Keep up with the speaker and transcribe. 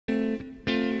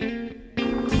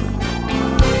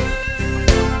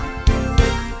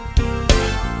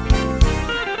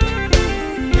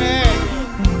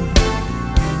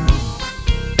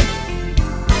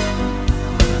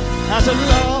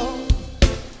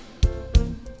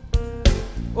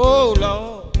Oh,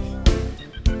 Lord,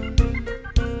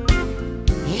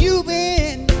 you've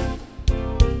been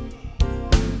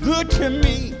good to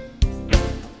me.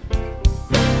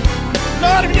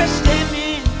 Lord, I'm just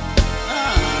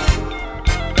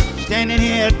standing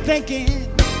here thinking,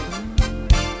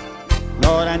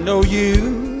 Lord, I know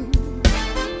you've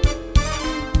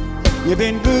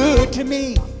been good to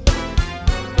me.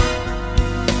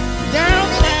 Down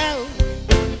and out,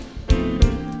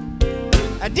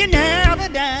 I didn't have a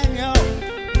dime, y'all.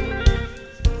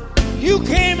 You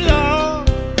came along,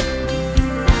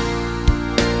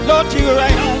 Lord, you were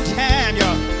right on time,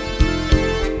 y'all.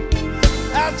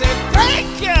 I said,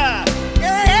 thank you.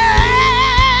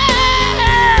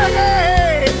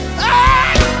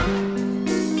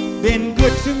 Been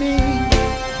good to me.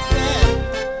 Yeah.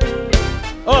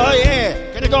 Oh yeah,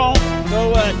 can it go on? Go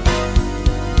what?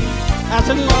 I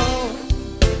said, Lord,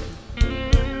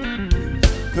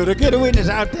 could I get a witness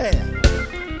out there?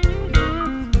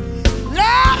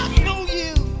 Lord, I know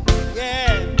you.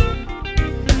 Yeah,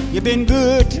 you've been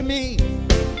good to me.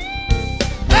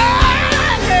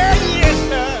 Ah, yeah, yes,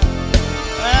 sir.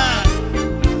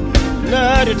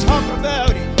 Lord, to talk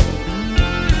about it.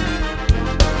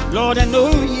 Lord, I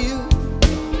know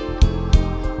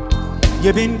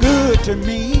you've been good to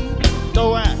me.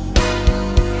 Though I've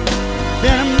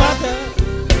been a mother,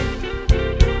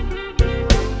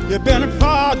 you've been a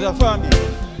father for me.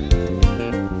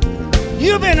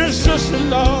 You've been a sister,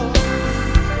 Lord.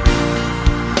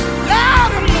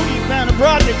 Lord, I know you've been a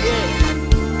brother, yeah.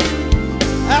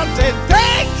 I'll say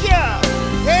thank you.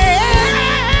 Hey,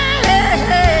 hey,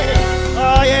 hey.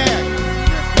 Oh, yeah.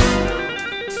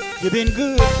 You've been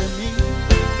good to me.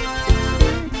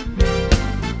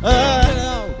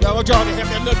 Y'all want y'all to have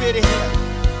that little bit of here.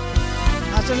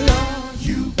 I said, Lord,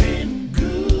 you've been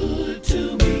good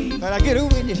to me. But I get a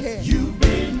witness here. You've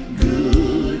been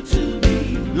good to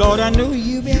me. Lord, I know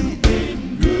you've been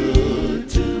good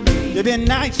to me. You've been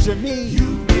nice to me.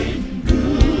 You've been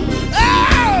good.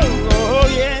 Oh,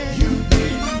 yeah. You've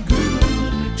been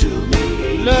good to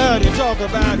me. Lord, to talk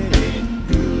about it.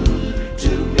 Good to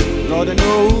me. Lord, I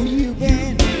know you've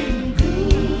been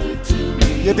good to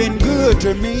me. You've been good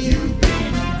to me. You've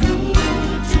been good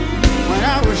to me. When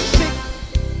I was sick,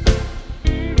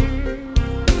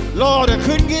 Lord, I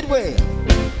couldn't get well.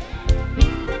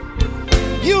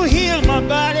 You healed my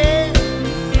body.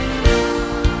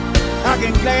 I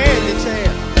can gladly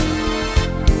tell.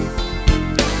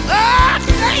 Oh,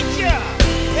 thank you.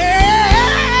 Hey.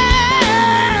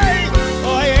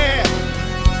 Oh, yeah.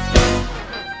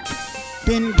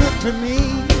 Been good to me.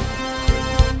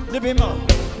 A little bit more.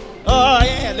 Oh,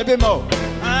 yeah, a little bit more.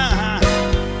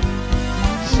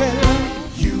 Say,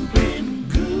 Lord, you've been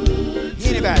good to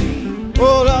anybody? me.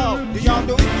 Oh, Lord, do y'all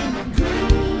do it?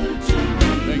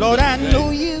 Lord, I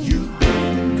know you. You've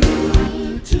been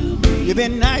good to me. You've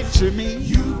been nice to me.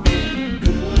 You've been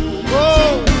good.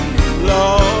 Oh,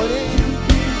 Lord,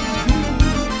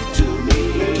 to me.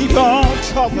 keep on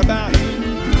talking about it.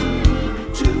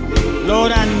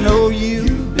 Lord, I know you.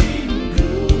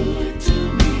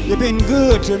 You've been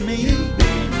good to me.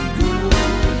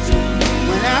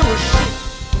 When I was sick,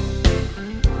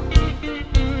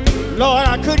 Lord,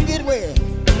 I couldn't get well.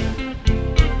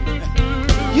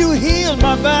 You healed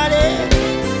my body.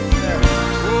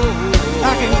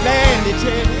 I can gladly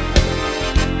tell you.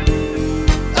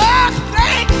 Oh,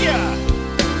 thank you.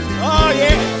 Oh,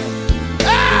 yeah.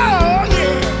 Oh,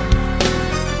 yeah.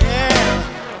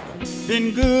 Yeah. Been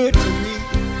good to me.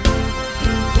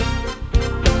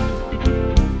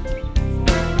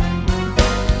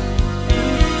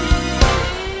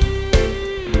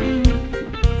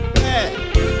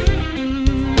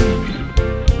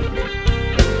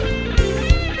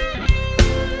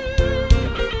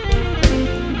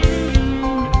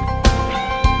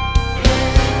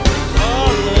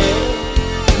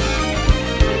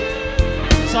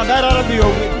 Now that ought to be a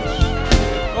witness.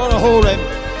 Ought to hold it.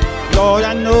 Lord,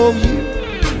 I know you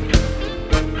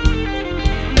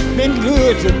been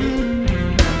good to me.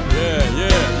 Yeah,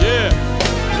 yeah, yeah.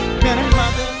 Been a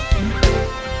mother,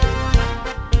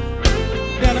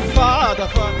 been a father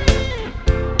for me.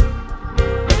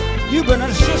 You've been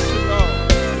a sister, Lord.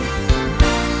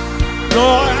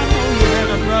 Lord, I know you've been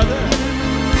a brother.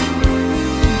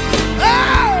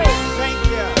 Oh, thank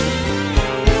you.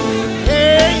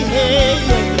 Hey, hey,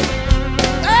 hey.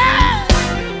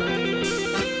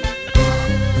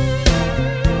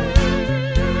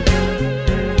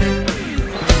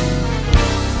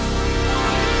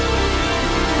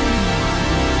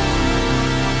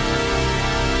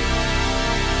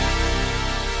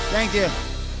 Thank you.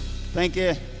 Thank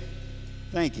you.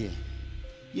 Thank you.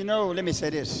 You know, let me say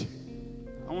this.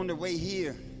 On the way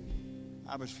here,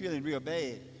 I was feeling real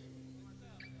bad.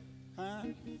 Huh?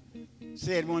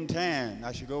 Said one time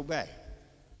I should go back.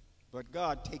 But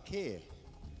God take care.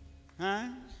 Huh?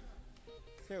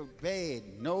 Felt bad.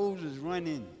 Nose is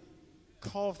running.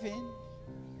 Coughing.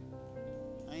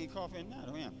 I ain't coughing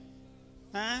now, am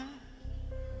I? Huh?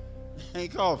 I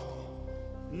ain't coughing.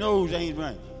 Nose ain't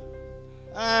running.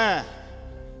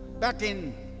 Back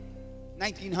in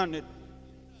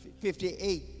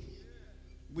 1958,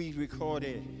 we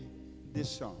recorded this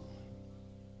song.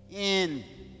 And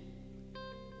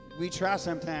we try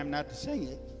sometime not to sing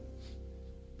it,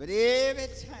 but every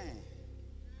time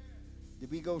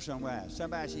that we go somewhere,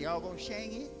 somebody say, y'all gonna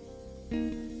sing it?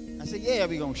 I said, yeah,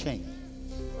 we gonna sing it.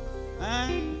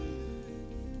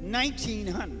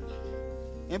 1900.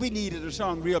 And we needed a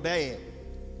song real bad.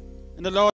 And the Lord